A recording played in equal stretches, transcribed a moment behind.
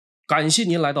感谢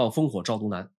您来到烽火赵东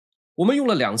南。我们用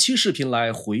了2期视频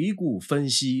来回顾分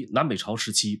析南北朝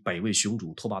时期北魏雄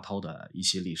主拓跋焘的一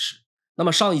些历史。那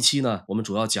么上一期呢，我们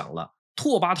主要讲了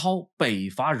拓跋焘北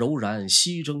伐柔然，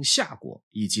西征夏国，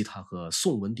以及他和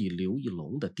宋文帝刘义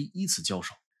隆的第一次交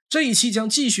手。这一期将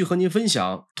继续和您分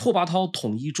享拓跋焘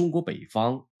统一中国北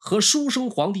方和书生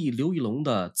皇帝刘义隆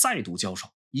的再度交手，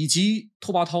以及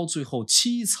拓跋焘最后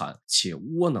凄惨且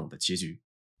窝囊的结局。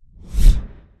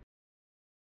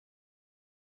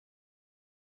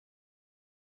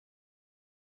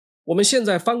我们现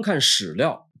在翻看史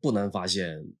料，不难发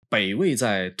现北魏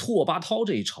在拓跋焘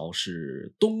这一朝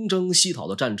是东征西讨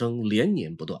的战争连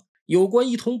年不断。有关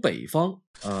一统北方，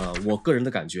我个人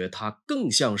的感觉，它更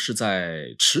像是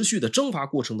在持续的征伐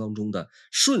过程当中的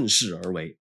顺势而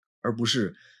为，而不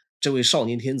是这位少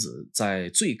年天子在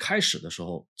最开始的时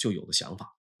候就有的想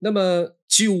法。那么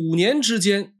9年之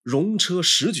间戎车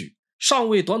10举，上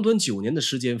位短短9年的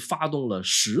时间发动了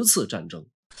10次战争。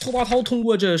拓跋焘通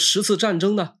过这10次战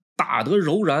争呢，打得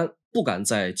柔然不敢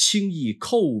再轻易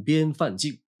扣边犯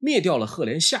境，灭掉了赫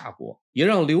连夏国，也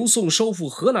让刘宋收复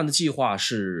河南的计划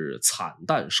是惨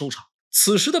淡收场。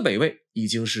此时的北魏已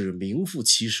经是名副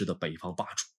其实的北方霸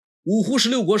主，五胡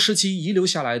16国时期遗留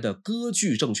下来的割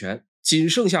据政权，仅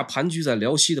剩下盘踞在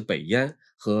辽西的北燕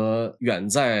和远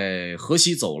在河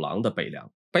西走廊的北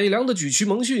凉。北凉的举渠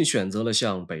蒙逊选择了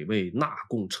向北魏纳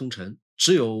贡称臣，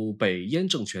只有北燕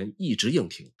政权一直硬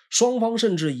挺，双方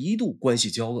甚至一度关系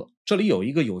交恶。这里有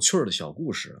一个有趣的小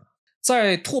故事啊，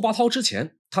在拓跋焘之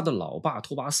前，他的老爸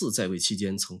拓跋嗣在位期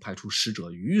间曾派出使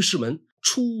者于师门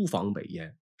出访北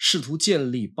燕，试图建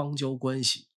立邦交关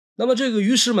系。那么这个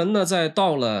于师门呢，在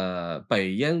到了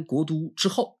北燕国都之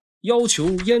后，要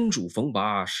求燕主冯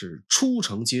拔是出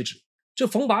城接旨。这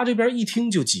冯拔这边一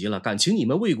听就急了，感情你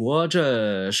们魏国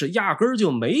这是压根儿就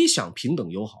没想平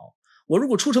等友好，我如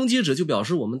果出城接旨，就表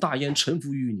示我们大燕臣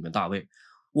服于你们大魏，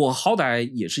我好歹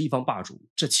也是一方霸主，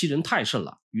这欺人太甚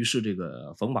了。于是这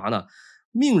个冯拔呢，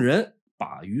命人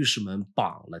把于师门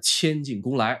绑了牵进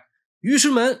宫来。于师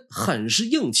门很是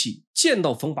硬气，见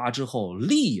到冯拔之后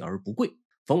立而不跪，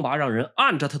冯拔让人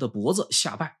按着他的脖子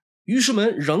下拜。于师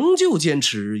门仍旧坚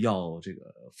持要这个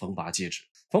冯拔接旨。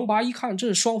冯拔一看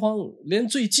这双方连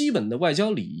最基本的外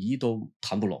交礼仪都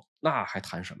谈不拢，那还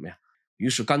谈什么呀？于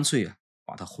是干脆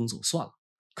把他轰走算了。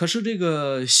可是这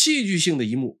个戏剧性的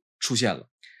一幕出现了，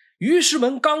于师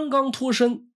门刚刚脱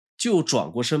身，就转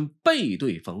过身背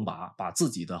对冯拔，把自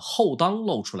己的后裆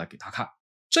露出来给他看。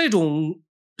这种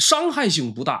伤害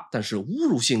性不大，但是侮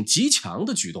辱性极强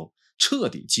的举动彻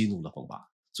底激怒了冯拔，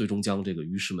最终将这个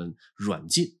于师门软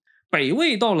禁。北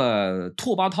魏到了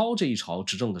拓跋焘这一朝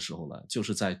执政的时候呢，就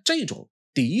是在这种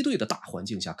敌对的大环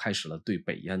境下，开始了对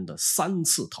北燕的3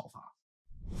次讨伐。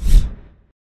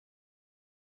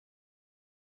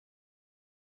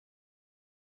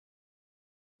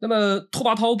那么拓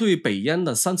跋焘对北燕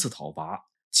的3次讨伐，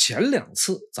前2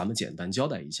次咱们简单交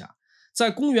代一下。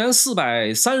在公元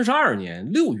432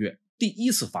年6月第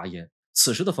1次伐燕，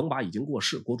此时的冯拔已经过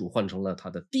世，国主换成了他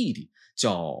的弟弟，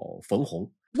叫冯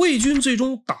弘。魏军最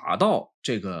终打到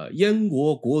这个燕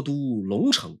国国都龙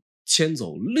城，迁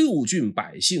走6郡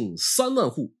百姓3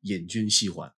万户，引军西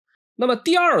还。那么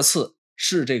第2次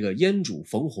是这个燕主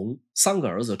冯弘3个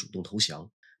儿子主动投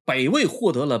降，北魏获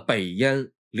得了北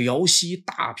燕辽西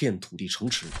大片土地城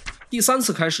池。第3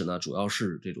次开始呢，主要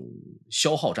是这种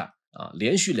消耗战啊，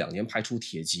连续2年派出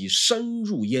铁骑深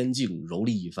入燕境蹂躏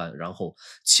一番，然后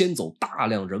迁走大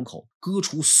量人口，割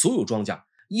除所有庄稼。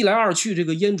一来二去，这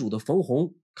个燕主的冯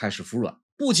弘开始服软，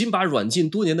不仅把软禁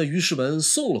多年的于师门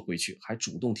送了回去，还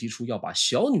主动提出要把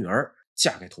小女儿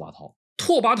嫁给拓跋焘。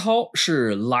拓跋焘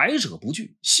是来者不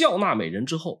拒，笑纳美人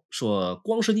之后说，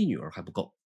光是你女儿还不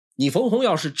够，你冯弘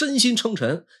要是真心称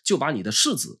臣，就把你的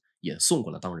世子也送过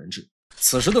来当人质。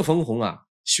此时的冯弘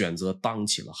选择当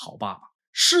起了好爸爸，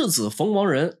世子冯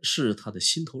王仁是他的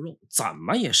心头肉，怎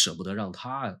么也舍不得让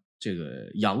他这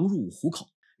个羊入虎口，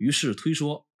于是推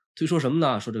说什么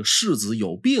呢？说这个世子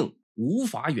有病，无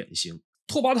法远行。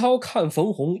拓跋焘看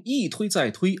冯弘一推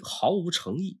再推，毫无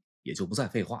诚意，也就不再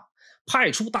废话，派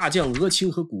出大将额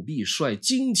卿和古弼率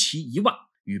精骑1万，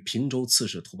与平州刺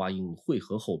史拓跋英会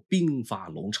合后兵发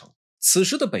龙城。此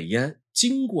时的北燕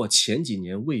经过前几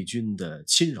年魏军的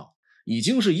侵扰，已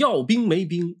经是要兵没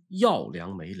兵，要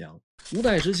粮没粮。无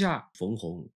奈之下，冯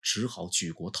弘只好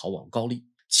举国逃往高丽，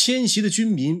迁徙的军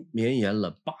民绵延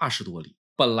了80多里。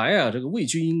本来这个魏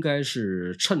军应该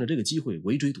是趁着这个机会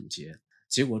围追堵截，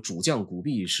结果主将古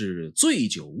弼是醉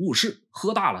酒误事，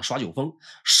喝大了耍酒疯，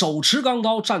手持钢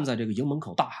刀站在这个营门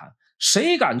口大喊，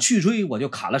谁敢去追我就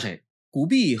砍了谁。古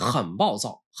弼很暴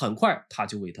躁，很快他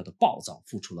就为他的暴躁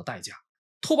付出了代价。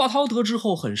拓跋焘得知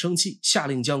后很生气，下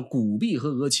令将古弼和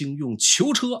额青用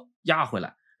囚车押回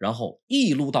来，然后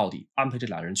一撸到底，安排这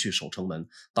俩人去守城门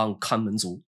当看门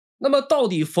卒。那么到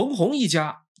底冯弘一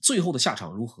家最后的下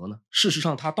场如何呢？事实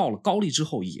上他到了高丽之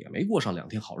后也没过上2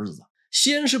天好日子，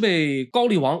先是被高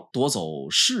丽王夺走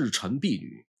侍臣婢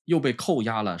女，又被扣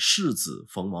押了世子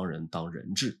冯王人当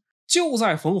人质。就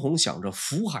在冯弘想着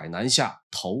扶海南下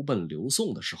投奔刘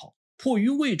宋的时候，迫于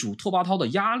魏主拓跋焘的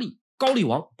压力，高丽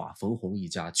王把冯弘一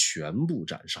家全部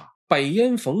斩杀。北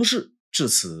燕冯氏至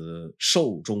此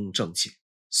寿终正寝，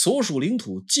所属领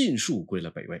土尽数归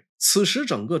了北魏。此时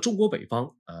整个中国北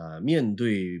方面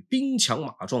对兵强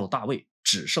马壮的大魏，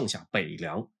只剩下北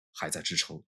凉还在支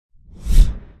撑。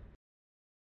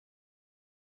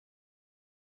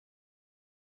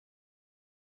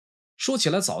说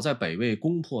起来，早在北魏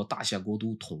攻破大夏国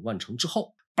都统万城之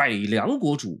后，北凉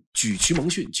国主沮渠蒙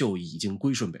逊就已经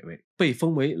归顺北魏，被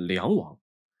封为凉王。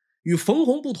与冯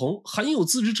弘不同，很有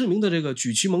自知之明的这个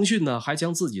沮渠蒙逊呢，还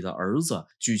将自己的儿子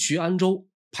沮渠安州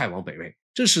派往北魏，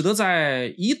这使得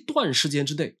在一段时间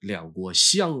之内，两国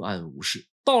相安无事。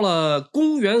到了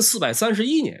公元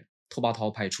431年，拓跋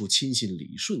焘派出亲信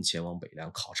李顺前往北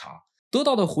凉考察，得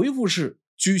到的回复是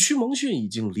沮渠蒙逊已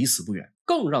经离死不远。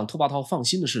更让拓跋焘放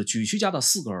心的是，沮渠家的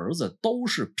4个儿子都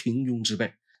是平庸之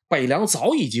辈，北凉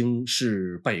早已经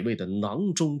是北魏的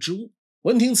囊中之物。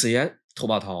闻听此言，拓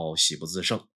跋焘喜不自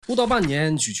胜。不到半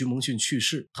年，沮渠蒙逊去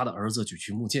世，他的儿子沮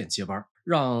渠穆建接班，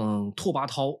让拓跋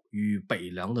焘与北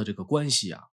凉的这个关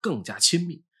系更加亲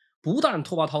密。不但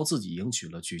拓跋焘自己迎娶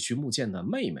了沮渠穆建的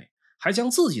妹妹，还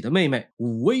将自己的妹妹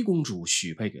5位公主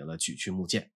许配给了沮渠穆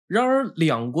建。然而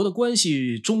两国的关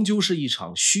系终究是一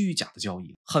场虚假的交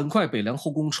易。很快北凉后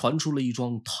宫传出了一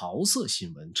桩桃色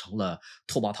新闻，成了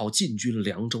拓跋焘进军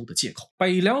凉州的借口。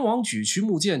北凉王沮渠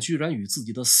穆建居然与自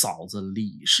己的嫂子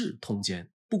李氏通奸。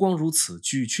不光如此，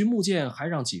沮渠穆建还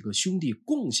让几个兄弟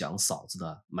共享嫂子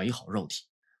的美好肉体。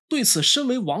对此，身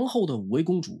为王后的5位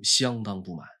公主相当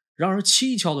不满。然而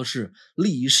蹊跷的是，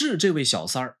李氏这位小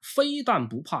三儿非但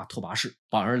不怕拓跋氏，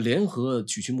反而联合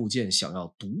沮渠穆建想要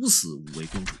毒死5位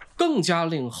公主。更加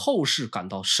令后世感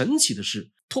到神奇的是，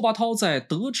拓跋焘在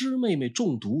得知妹妹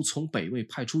中毒，从北魏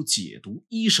派出解毒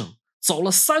医生，走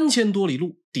了3000多里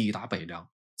路抵达北凉，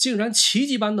竟然奇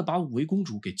迹般的把5位公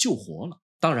主给救活了。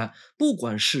当然，不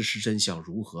管事实真相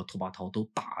如何，拓跋焘都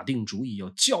打定主意要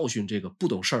教训这个不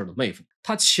懂事儿的妹夫。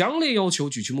他强烈要求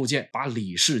沮渠穆建把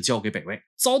李氏交给北魏。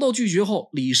遭到拒绝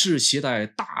后，李氏携带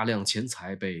大量钱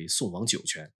财被送往酒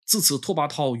泉。自此，拓跋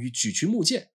焘与沮渠穆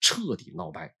建彻底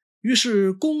闹掰。于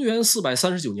是，公元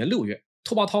439年6月，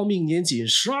拓跋焘命年仅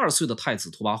12岁的太子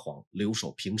拓跋晃留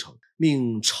守平城，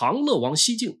命长乐王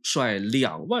西晋率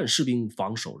2万士兵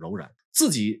防守柔然，自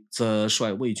己则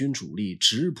率魏军主力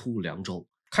直扑凉州。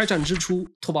开战之初，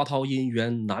拓跋焘因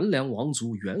原南凉王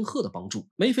族元贺的帮助，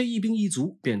没费一兵一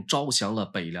卒便招降了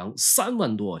北凉3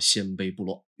万多鲜卑部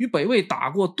落。与北魏打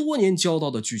过多年交道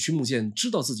的沮渠穆建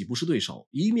知道自己不是对手，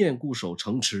一面固守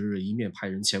城池，一面派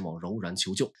人前往柔然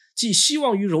求救。寄希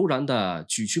望于柔然的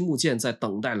沮渠穆建在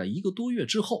等待了1个多月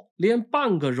之后，连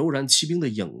半个柔然骑兵的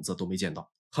影子都没见到。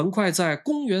很快，在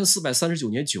公元439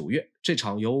年9月，这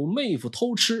场由妹夫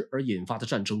偷吃而引发的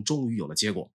战争终于有了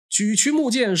结果。沮渠穆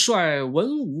建率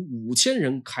文武5000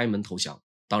人开门投降。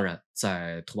当然，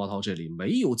在拓跋焘这里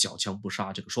没有缴枪不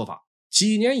杀这个说法。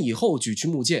几年以后，沮渠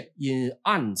穆建因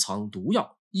暗藏毒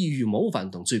药、意欲谋反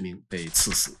等罪名被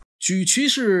赐死。沮渠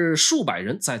氏数百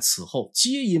人在此后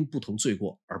皆因不同罪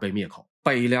过而被灭口。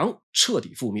北凉彻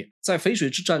底覆灭。在淝水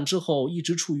之战之后，一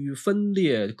直处于分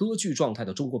裂割据状态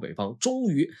的中国北方，终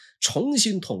于重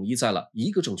新统一在了一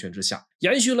个政权之下，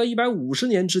延续了150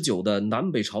年之久的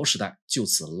南北朝时代就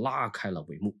此拉开了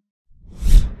帷幕。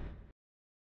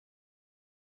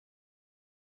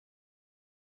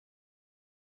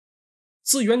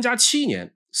自元嘉7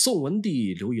年，宋文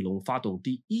帝刘义隆发动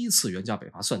第1次元嘉北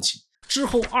伐算起，之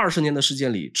后20年的时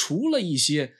间里，除了一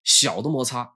些小的摩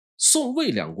擦，宋魏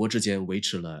两国之间维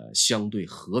持了相对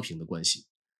和平的关系。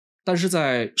但是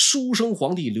在书生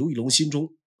皇帝刘义隆心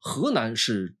中，河南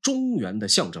是中原的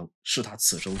象征，是他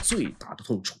此生最大的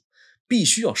痛楚，必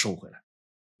须要收回来。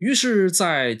于是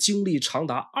在经历长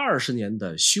达20年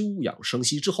的休养生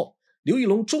息之后，刘义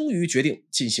隆终于决定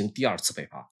进行第2次北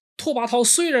伐。拓跋焘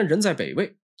虽然人在北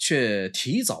魏，却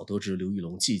提早得知刘义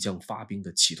隆即将发兵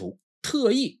的企图，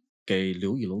特意给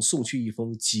刘义隆送去一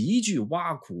封极具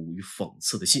挖苦与讽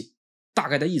刺的信，大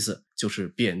概的意思就是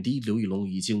贬低刘义隆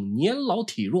已经年老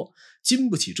体弱，经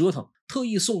不起折腾，特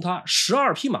意送他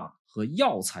12匹马和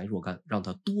药材若干，让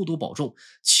他多多保重，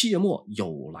切莫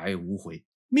有来无回。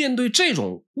面对这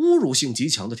种侮辱性极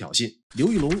强的挑衅，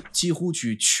刘义隆几乎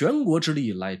举全国之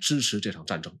力来支持这场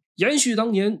战争，延续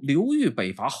当年刘裕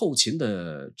北伐后秦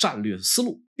的战略思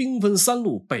路，兵分三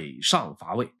路北上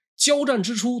伐魏。交战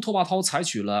之初，拓跋焘采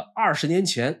取了20年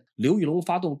前刘义隆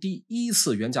发动第1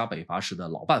次援加北伐时的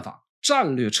老办法，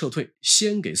战略撤退，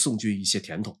先给宋军一些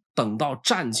甜头，等到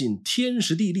战尽天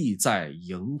时地利再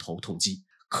迎头痛击。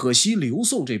可惜刘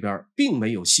宋这边并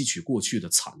没有吸取过去的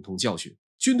惨痛教训，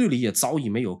军队里也早已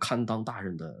没有堪当大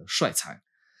任的帅才。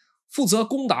负责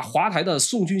攻打华台的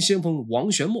宋军先锋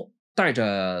王玄谟带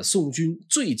着宋军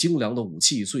最精良的武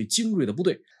器、最精锐的部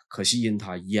队，可惜因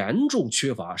他严重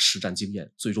缺乏实战经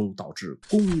验，最终导致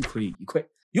功亏一篑。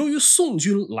由于宋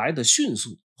军来得迅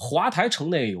速，华台城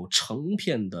内有成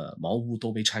片的茅屋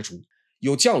都没拆除，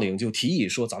有将领就提议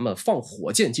说咱们放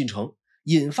火箭进城，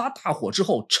引发大火之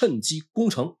后趁机攻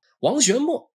城。王玄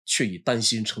谟却以担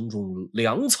心城中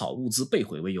粮草物资被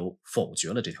毁为由，否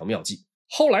决了这条妙计。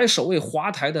后来守卫华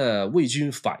台的魏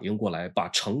军反应过来，把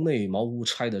城内茅屋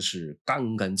拆的是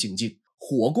干干净净，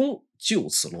火攻就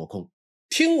此落空。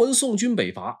听闻宋军北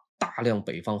伐，大量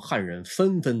北方汉人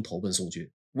纷纷投奔宋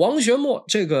军。王玄谟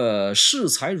这个视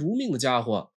财如命的家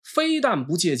伙，非但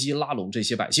不借机拉拢这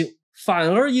些百姓，反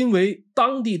而因为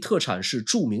当地特产是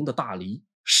著名的大梨，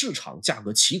市场价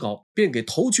格奇高，便给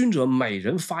投军者每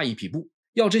人发一匹布，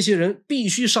要这些人必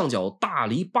须上缴大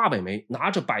梨800枚，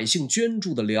拿着百姓捐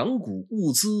助的粮谷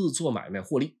物资做买卖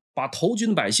获利，把投军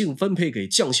的百姓分配给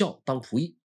将校当仆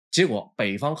役。结果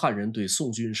北方汉人对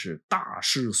宋军是大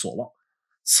失所望。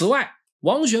此外，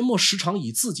王玄谟时常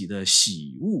以自己的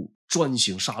喜恶专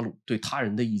行杀戮，对他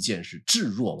人的意见是置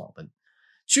若罔闻。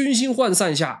军心涣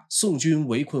散下，宋军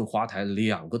围困华台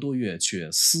2个多月，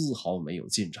却丝毫没有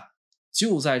进展。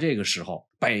就在这个时候，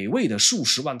北魏的数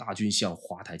十万大军向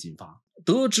华台进发。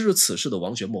得知此事的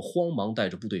王玄谟慌忙带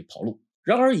着部队跑路。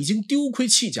然而已经丢盔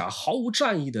弃甲、毫无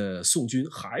战意的宋军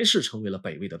还是成为了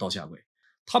北魏的刀下鬼。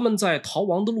他们在逃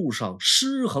亡的路上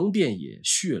尸横遍野，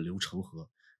血流成河，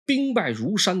兵败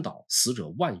如山倒，死者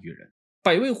万余人。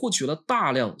北魏获取了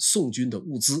大量宋军的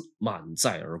物资，满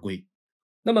载而归。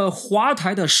那么华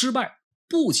台的失败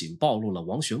不仅暴露了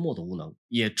王玄谟的无能，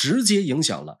也直接影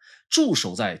响了驻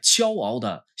守在敲敖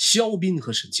的萧彬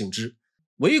和沈庆之。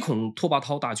唯恐拓跋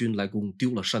焘大军来攻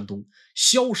丢了山东，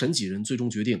萧沈几人最终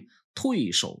决定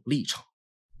退守历城。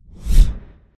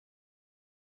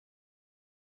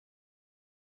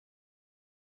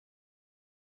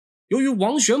由于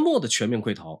王玄谟的全面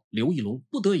溃逃，刘义隆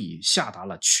不得已下达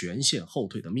了全线后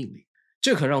退的命令。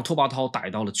这可让拓跋焘逮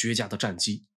到了绝佳的战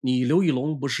机。你刘义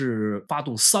隆不是发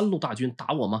动3路大军打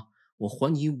我吗？我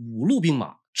还你5路兵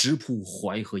马，直扑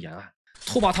淮河沿岸。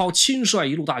拓跋焘亲率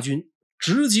1路大军，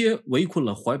直接围困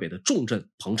了淮北的重镇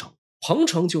彭城。彭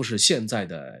城就是现在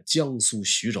的江苏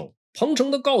徐州。彭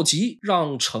城的告急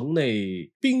让城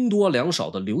内兵多粮少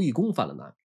的刘义恭犯了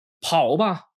难。跑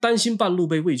吧，担心半路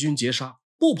被魏军截杀；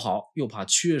不跑，又怕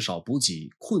缺少补给，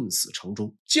困死城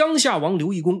中。江夏王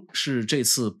刘义恭是这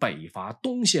次北伐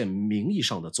东线名义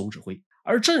上的总指挥，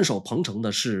而镇守彭城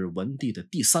的是文帝的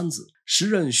第3子，时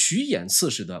任徐兖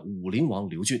刺史的武陵王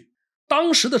刘俊。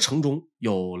当时的城中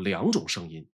有2种声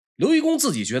音，刘义恭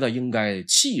自己觉得应该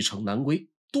弃城南归，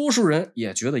多数人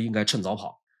也觉得应该趁早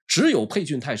跑。只有沛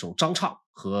郡太守张畅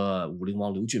和武陵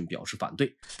王刘俊表示反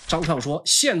对。张畅说，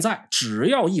现在只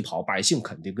要一跑，百姓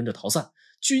肯定跟着逃散，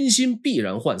军心必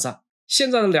然涣散。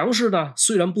现在的粮食呢，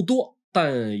虽然不多，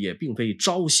但也并非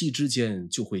朝夕之间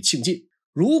就会倾尽。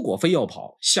如果非要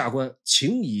跑，下官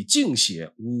请以净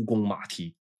血乌公马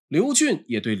蹄。刘俊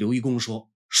也对刘义恭说，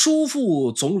叔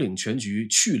父总领全局，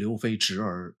去留非侄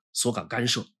儿所敢干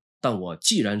涉，但我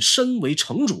既然身为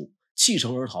城主，弃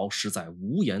城而逃，实在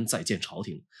无颜再见朝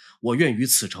廷，我愿与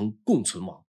此城共存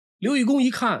亡。刘义恭一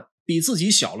看比自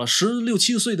己小了16、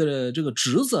17岁的这个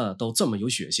侄子都这么有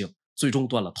血性，最终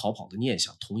断了逃跑的念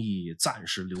想，同意暂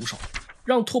时留守。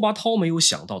让拓跋焘没有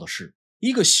想到的是，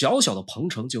一个小小的彭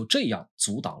城就这样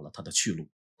阻挡了他的去路。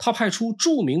他派出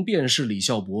著名辩士李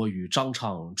孝伯与张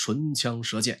畅唇枪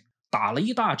舌剑，打了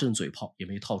一大阵嘴炮，也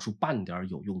没套出半点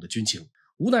有用的军情。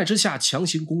无奈之下强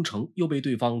行攻城，又被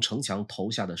对方城墙投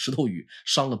下的石头雨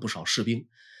伤了不少士兵。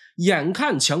眼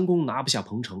看强攻拿不下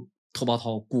彭城，拓跋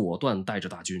焘果断带着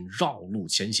大军绕路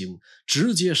前行，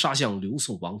直接杀向刘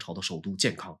宋王朝的首都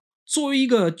建康。作为一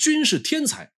个军事天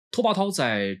才，拓跋焘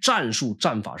在战术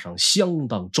战法上相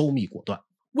当周密果断。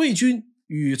魏军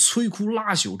与摧枯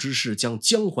拉朽之势将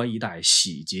江淮一带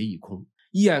洗劫一空。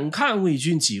眼看魏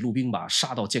军几路兵马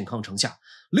杀到建康城下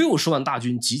，60万大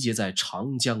军集结在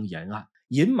长江沿岸，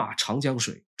饮马长江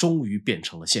水终于变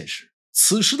成了现实。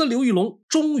此时的刘义隆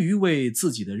终于为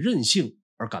自己的任性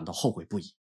而感到后悔不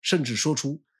已，甚至说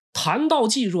出谭道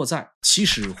济若在，其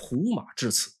使胡马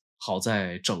至此。好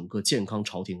在整个建康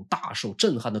朝廷大受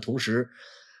震撼的同时，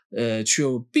却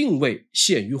并未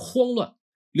陷于慌乱。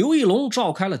刘义隆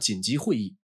召开了紧急会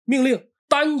议，命令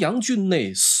丹阳郡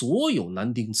内所有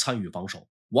男丁参与防守，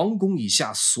王公以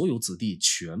下所有子弟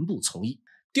全部从役，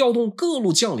调动各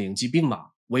路将领及兵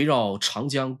马，围绕长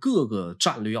江各个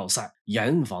战略要塞，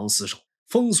严防死守，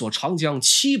封锁长江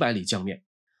700里江面。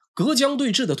隔江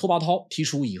对峙的拓跋焘提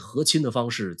出以和亲的方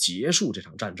式结束这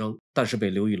场战争，但是被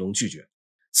刘义隆拒绝。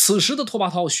此时的拓跋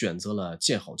焘选择了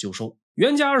见好就收。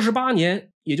元嘉28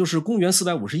年，也就是公元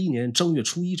451年正月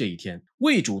初1这一天，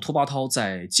魏主拓跋焘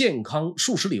在建康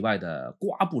数十里外的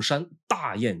瓜布山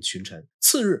大宴群臣，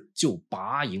次日就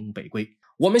拔营北归。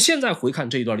我们现在回看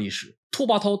这一段历史，拓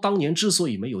跋焘当年之所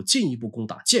以没有进一步攻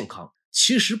打建康，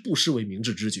其实不失为明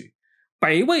智之举。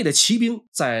北魏的骑兵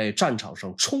在战场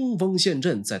上冲锋陷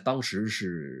阵，在当时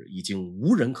是已经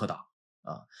无人可挡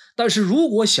但是如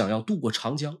果想要渡过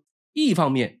长江，一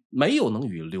方面没有能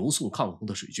与刘宋抗衡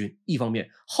的水军，一方面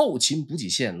后勤补给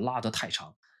线拉得太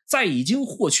长，在已经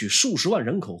获取数十万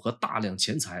人口和大量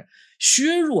钱财，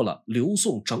削弱了刘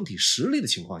宋整体实力的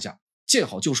情况下，见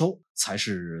好就收才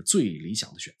是最理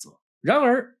想的选择。然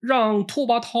而让拓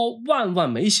跋焘万万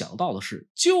没想到的是，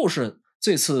就是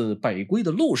这次北归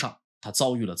的路上，他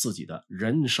遭遇了自己的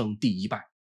人生第一败。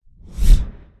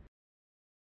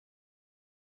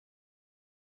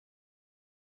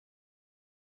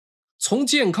从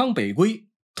建康北归，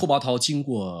拓跋焘经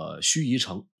过盱眙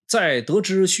城，在得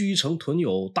知盱眙城囤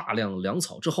有大量粮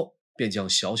草之后，便将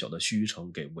小小的盱眙城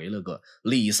给围了个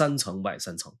里3层外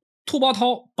3层。拓跋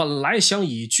焘本来想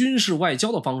以军事外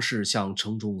交的方式向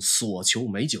城中索求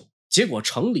美酒，结果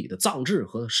城里的藏制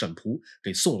和沈仆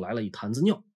给送来了一坛子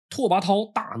尿。拓跋焘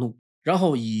大怒，然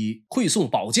后以馈送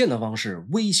宝剑的方式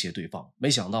威胁对方，没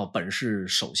想到本是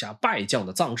手下败将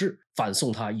的藏制反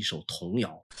送他一首童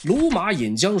谣：虏马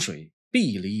饮江水，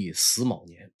必离死卯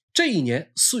年。这一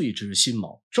年岁值辛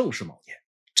卯，正是卯年。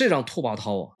这让拓跋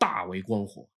焘大为光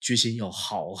火，决心要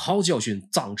好好教训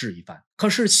藏制一番。可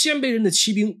是鲜卑人的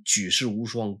骑兵举世无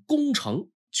双，攻城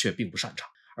却并不擅长，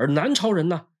而南朝人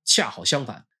呢，恰好相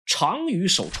反，长于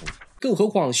守城。更何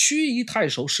况盱眙太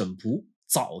守沈仆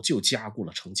早就加固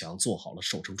了城墙，做好了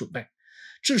守城准备，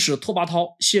致使拓跋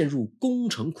焘陷入攻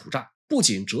城苦战，不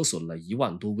仅折损了1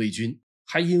万多魏军，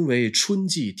还因为春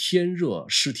季天热，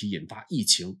尸体引发疫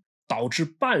情，导致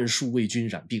半数魏军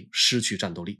染病，失去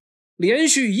战斗力。连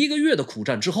续1个月的苦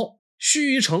战之后，盱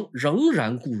眙城仍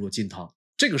然固若金汤。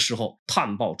这个时候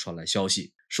探报传来消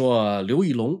息，说刘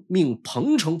义隆命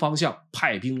彭城方向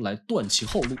派兵来断其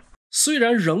后路。虽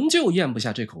然仍旧咽不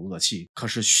下这口恶气，可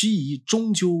是盱眙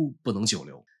终究不能久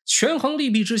留。权衡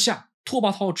利弊之下，拓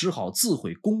跋焘只好自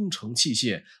毁攻城器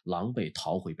械，狼狈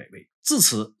逃回北魏。自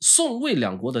此，宋魏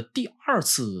两国的第2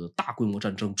次大规模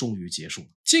战争终于结束。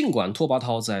尽管拓跋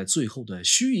焘在最后的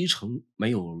盱眙城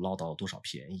没有捞到多少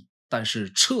便宜，但是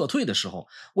撤退的时候，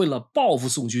为了报复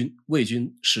宋军，魏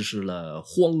军实施了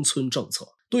荒村政策，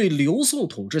对刘宋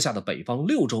统治下的北方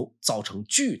6州造成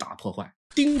巨大破坏。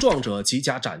丁壮者即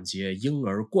加斩截，婴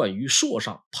儿灌于槊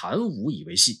上，盘舞以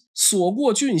为戏。所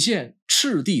过郡县，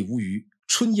赤地无余，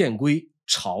春燕归，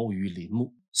巢于林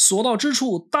木。所到之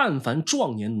处，但凡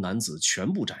壮年男子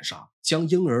全部斩杀，将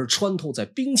婴儿穿透在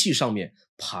兵器上面，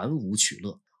盘舞取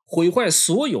乐，毁坏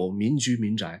所有民居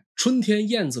民宅。春天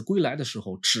燕子归来的时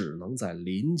候，只能在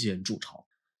林间筑巢。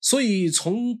所以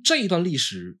从这一段历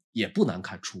史也不难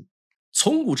看出，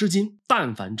从古至今，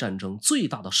但凡战争最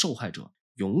大的受害者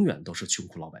永远都是穷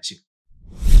苦老百姓。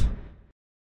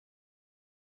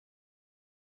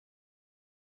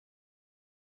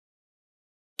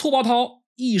拓跋焘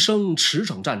一生驰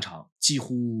骋战场，几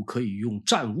乎可以用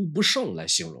战无不胜来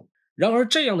形容。然而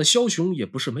这样的枭雄也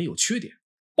不是没有缺点，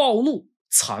暴怒、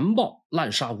残暴、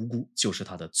滥杀无辜就是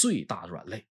他的最大软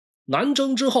肋。南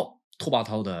征之后，拓跋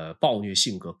焘的暴虐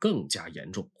性格更加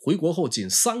严重，回国后仅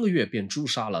3个月便诛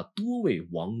杀了多位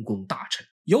王公大臣。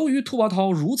由于拓跋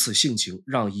焘如此性情，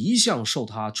让一向受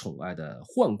他宠爱的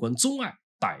宦官宗爱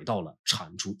逮到了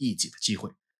铲除异己的机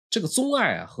会。这个宗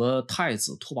爱和太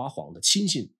子拓跋晃的亲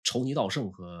信仇尼道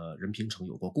胜和任平程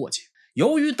有过过节，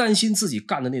由于担心自己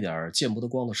干的那点见不得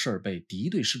光的事儿被敌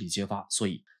对势力揭发，所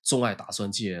以宗爱打算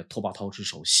借拓跋焘之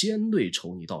手先对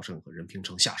仇尼道胜和任平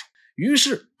程下手。于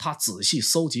是他仔细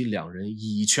搜集2人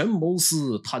以权谋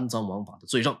私、贪赃枉法的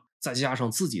罪证，再加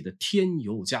上自己的添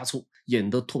油加醋，引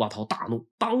得拓跋焘大怒，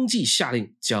当即下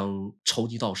令将仇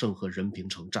尼道胜和任平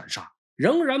程斩杀。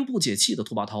仍然不解气的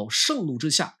拓跋焘盛怒之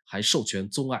下，还授权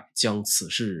宗爱将此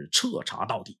事彻查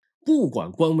到底，不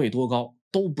管官位多高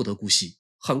都不得姑息。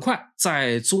很快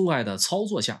在宗爱的操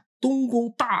作下，东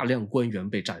宫大量官员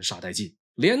被斩杀殆尽，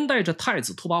连带着太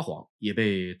子拓跋燾也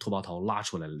被拓跋焘拉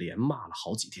出来连骂了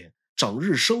好几天。整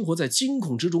日生活在惊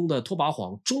恐之中的拓跋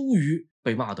燾终于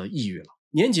被骂得抑郁了，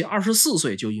年仅24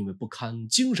岁就因为不堪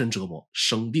精神折磨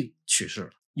生病去世了。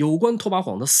有关拓跋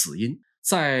燾的死因，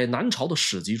在南朝的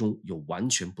史籍中有完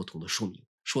全不同的说明，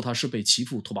说他是被其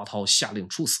父拓跋焘下令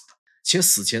处死的，且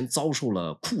死前遭受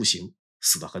了酷刑，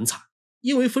死得很惨。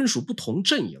因为分属不同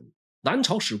阵营，南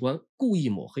朝史官故意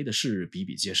抹黑的事比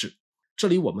比皆是。这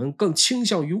里我们更倾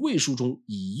向于魏书中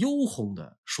以忧讧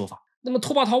的说法。那么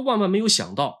拓跋焘万万没有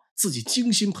想到，自己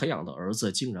精心培养的儿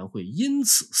子竟然会因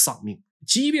此丧命，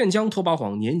即便将拓跋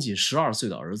燾年仅12岁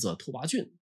的儿子拓跋浚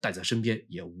带在身边，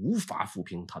也无法抚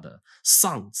平他的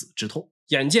丧子之痛。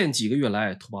眼见几个月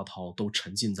来，拓跋焘都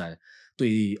沉浸在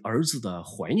对儿子的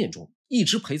怀念中，一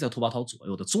直陪在拓跋焘左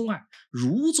右的宗爱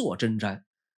如坐针毡。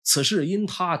此事因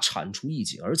他铲除异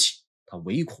己而起，他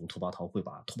唯恐拓跋焘会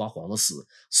把拓跋燾的死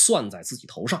算在自己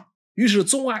头上，于是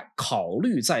宗爱考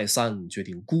虑再三，决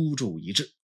定孤注一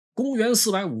掷。公元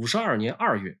452年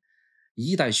2月，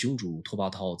一代雄主拓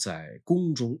跋焘在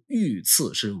宫中遇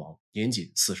刺身亡，年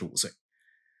仅45岁。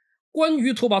关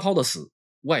于拓跋焘的死，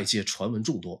外界传闻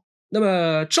众多，那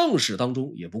么正史当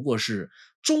中也不过是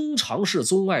中常侍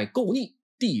宗爱构逆，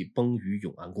帝崩于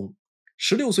永安宫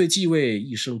，16岁继位，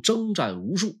一生征战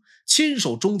无数，亲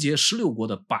手终结16国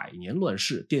的百年乱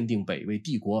世，奠定北魏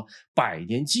帝国百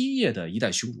年基业的一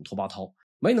代雄主拓跋焘，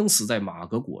没能死在马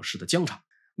革裹尸的疆场，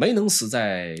没能死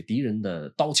在敌人的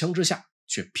刀枪之下，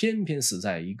却偏偏死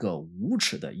在一个无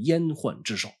耻的阉宦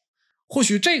之手。或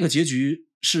许这个结局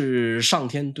是上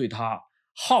天对他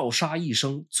好杀一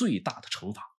生最大的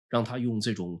惩罚，让他用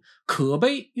这种可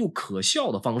悲又可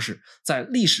笑的方式，在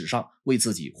历史上为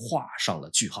自己画上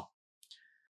了句号。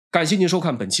感谢您收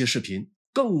看本期视频，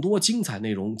更多精彩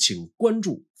内容请关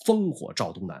注烽火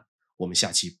照东南，我们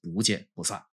下期不见不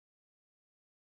散。